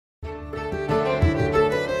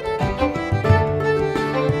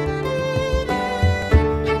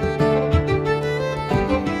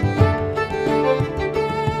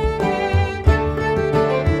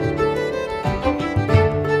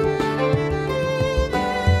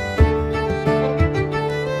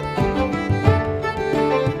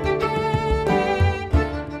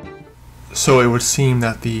So it would seem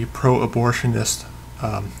that the pro-abortionist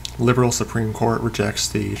liberal Supreme Court rejects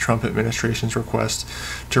the Trump administration's request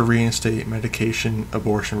to reinstate medication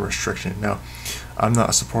abortion restriction. Now, I'm not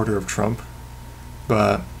a supporter of Trump,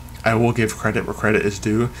 but I will give credit where credit is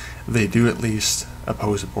due. They do at least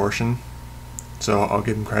oppose abortion, so I'll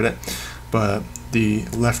give them credit. But the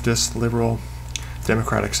leftist, liberal,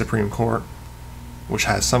 Democratic Supreme Court, which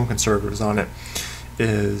has some conservatives on it,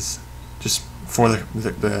 is just for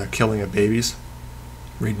the killing of babies.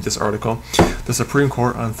 Reading this article, the Supreme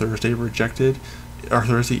Court on Thursday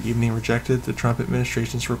evening rejected the Trump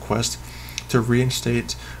administration's request to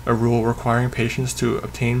reinstate a rule requiring patients to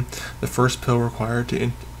obtain the first pill required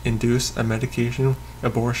to induce a medication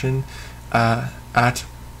abortion at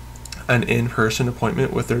an in-person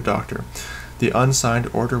appointment with their doctor. The unsigned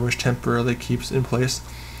order, which temporarily keeps in place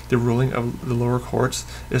the ruling of the lower courts,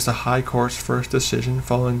 is the High Court's first decision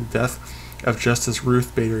following the death of Justice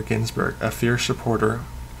Ruth Bader Ginsburg, a fierce supporter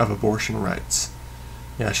of abortion rights.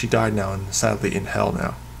 Yeah, she died now and sadly in hell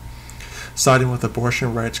now. Siding with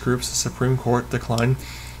abortion rights groups, the Supreme Court declined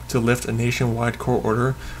to lift a nationwide court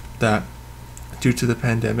order that, due to the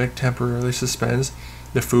pandemic, temporarily suspends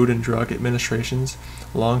the Food and Drug Administration's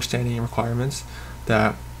long-standing requirements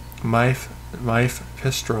that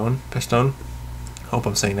mifepristone, hope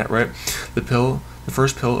I'm saying that right, the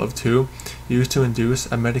first pill of two used to induce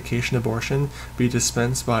a medication abortion be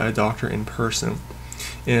dispensed by a doctor in person.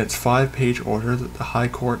 In its 5-page order, the High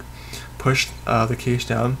Court pushed the case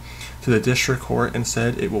down to the District Court and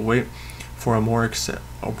said it will wait for a more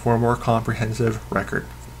comprehensive record.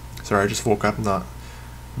 Sorry, I just woke up, not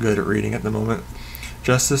good at reading at the moment.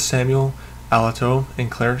 Justice Samuel Alito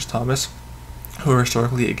and Clarence Thomas, who are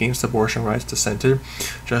historically against abortion rights, dissented.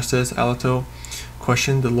 Justice Alito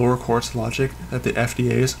questioned the lower court's logic that the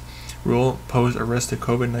FDA's rule posed a risk to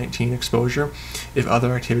COVID-19 exposure if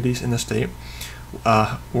other activities in the state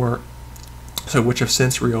which have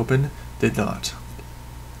since reopened, did not.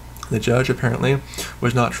 The judge apparently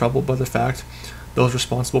was not troubled by the fact those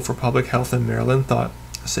responsible for public health in Maryland thought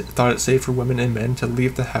it safe for women and men to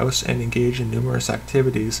leave the house and engage in numerous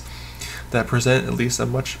activities that present at least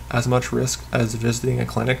as much risk as visiting a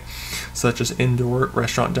clinic, such as indoor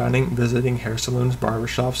restaurant dining, visiting hair salons,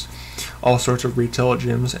 barbershops, all sorts of retail,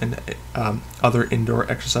 gyms, and other indoor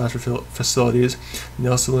exercise facilities,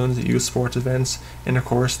 nail salons, youth sports events, and of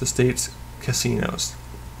course the state's casinos.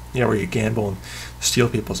 Yeah, where you gamble and steal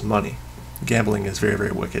people's money. Gambling is very,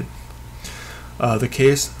 very wicked. The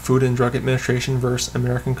case, Food and Drug Administration versus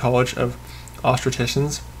American College of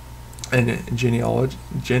Obstetricians and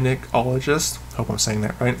Gynecologists, hope I'm saying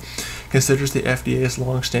that right, considers the FDA's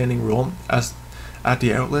long-standing rule as at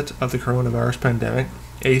the outlet of the coronavirus pandemic.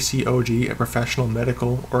 ACOG, a professional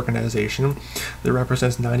medical organization that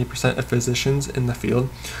represents 90% of physicians in the field,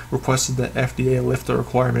 requested that FDA lift the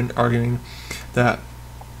requirement, arguing that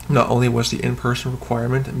not only was the in-person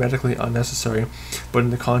requirement medically unnecessary, but in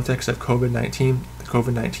the context of the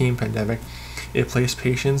COVID-19 pandemic, it placed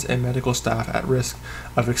patients and medical staff at risk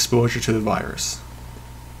of exposure to the virus.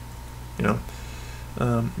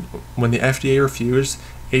 When the FDA refused,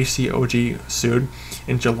 ACOG sued.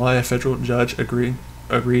 In July, a federal judge agreed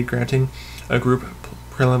granting a group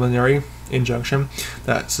preliminary injunction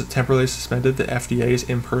that temporarily suspended the FDA's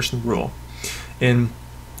in-person rule. In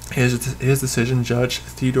his decision, Judge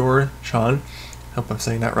Theodore Chan, hope I'm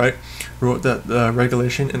saying that right, wrote that the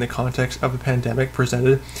regulation in the context of the pandemic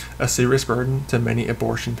presented a serious burden to many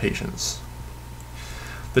abortion patients.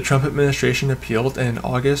 The Trump administration appealed, and in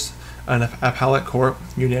August, an appellate court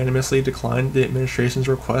unanimously declined the administration's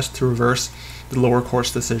request to reverse the lower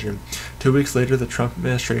court's decision. 2 weeks later, the Trump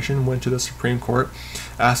administration went to the Supreme Court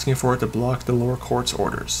asking for it to block the lower court's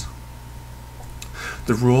orders.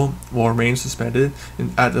 The rule will remain suspended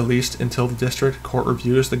at least until the district court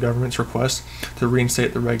reviews the government's request to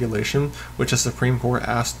reinstate the regulation, which the Supreme Court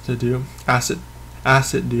asked it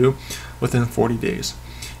do within 40 days.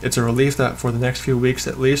 It's a relief that for the next few weeks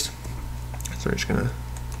at least,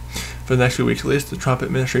 the Trump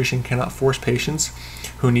administration cannot force patients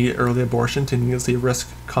who need early abortion to needlessly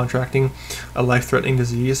risk contracting a life-threatening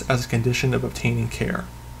disease as a condition of obtaining care.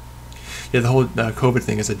 Yeah, the whole COVID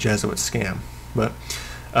thing is a Jesuit scam. But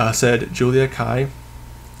said Julia Kai,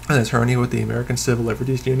 an attorney with the American Civil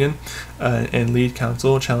Liberties Union and lead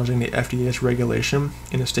counsel challenging the FDA's regulation,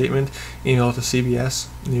 in a statement emailed to CBS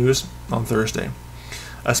News on Thursday.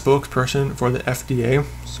 A spokesperson for the FDA, I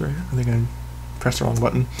think I pressed the wrong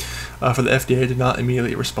button, for the FDA did not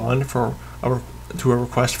immediately respond to a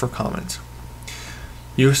request for comment.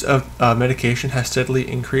 Use of medication has steadily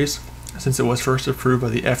increased since it was first approved by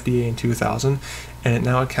the FDA in 2000, and it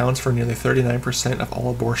now accounts for nearly 39% of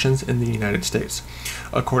all abortions in the United States.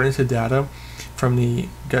 According to data from the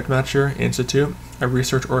Guttmacher Institute, a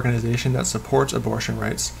research organization that supports abortion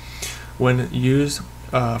rights, when used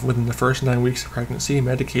within the first 9 weeks of pregnancy,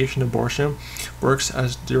 medication abortion works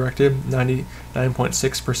as directed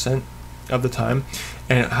 99.6% of the time,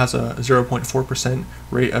 and it has a 0.4%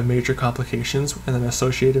 rate of major complications and an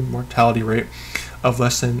associated mortality rate of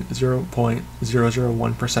less than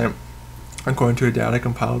 0.001%, according to data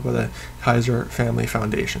compiled by the Kaiser Family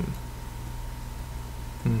Foundation.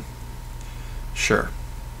 Sure.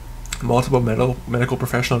 Multiple medical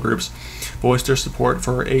professional groups voiced their support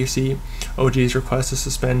for ACOG's request to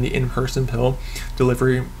suspend the in-person pill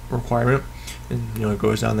delivery requirement, and it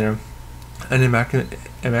goes down there. An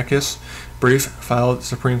amicus brief filed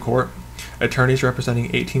Supreme Court. Attorneys representing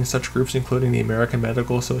 18 such groups, including the American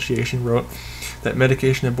Medical Association, wrote that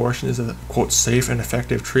medication abortion is a, quote, safe and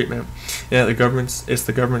effective treatment, and that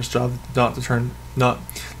the government's job is not to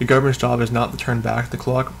turn back the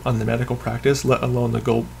clock on the medical practice, let alone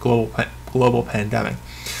the global pandemic.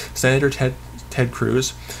 Senator Ted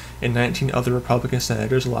Cruz and 19 other Republican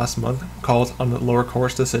senators last month called on the lower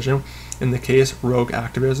court's decision in the case rogue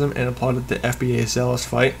activism and applauded the FDA's zealous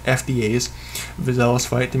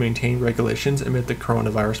fight to maintain regulations amid the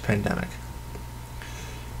coronavirus pandemic.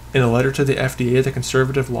 In a letter to the FDA, the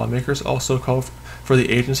conservative lawmakers also called for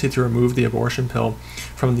the agency to remove the abortion pill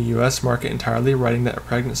from the U.S. market entirely, writing that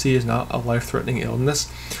pregnancy is not a life-threatening illness.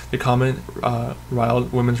 The comment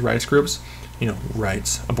riled women's rights groups,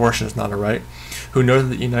 rights, abortion is not a right, who noted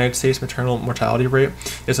that the United States maternal mortality rate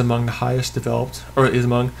is among the highest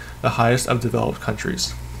of developed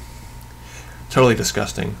countries. Totally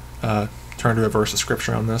disgusting. Turn to a verse of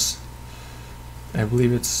scripture on this. I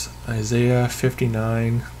believe it's Isaiah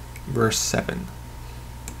 59, verse 7.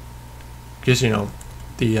 Because,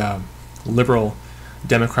 the liberal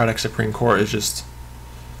Democratic Supreme Court is just,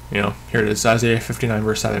 here it is, Isaiah 59,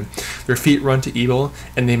 verse 7. Their feet run to evil,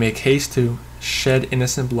 and they make haste to shed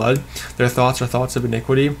innocent blood. Their thoughts are thoughts of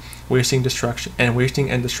iniquity, wasting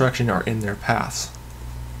and destruction are in their paths.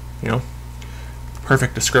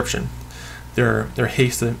 Perfect description. They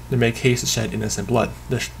make haste to shed innocent blood.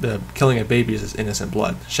 The killing of babies is innocent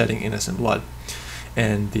blood, shedding innocent blood,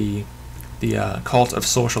 and the cult of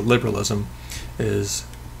social liberalism is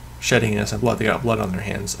shedding innocent blood. They got blood on their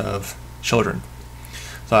hands of children.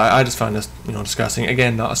 So I just find this disgusting.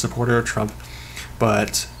 Again, not a supporter of Trump,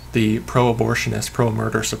 but the pro-abortionist,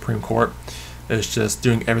 pro-murder Supreme Court is just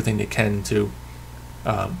doing everything they can to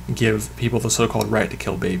give people the so-called right to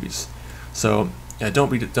kill babies. So don't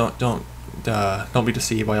be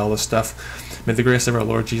deceived by all this stuff. May the grace of our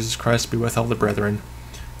Lord Jesus Christ be with all the brethren.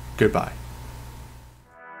 Goodbye.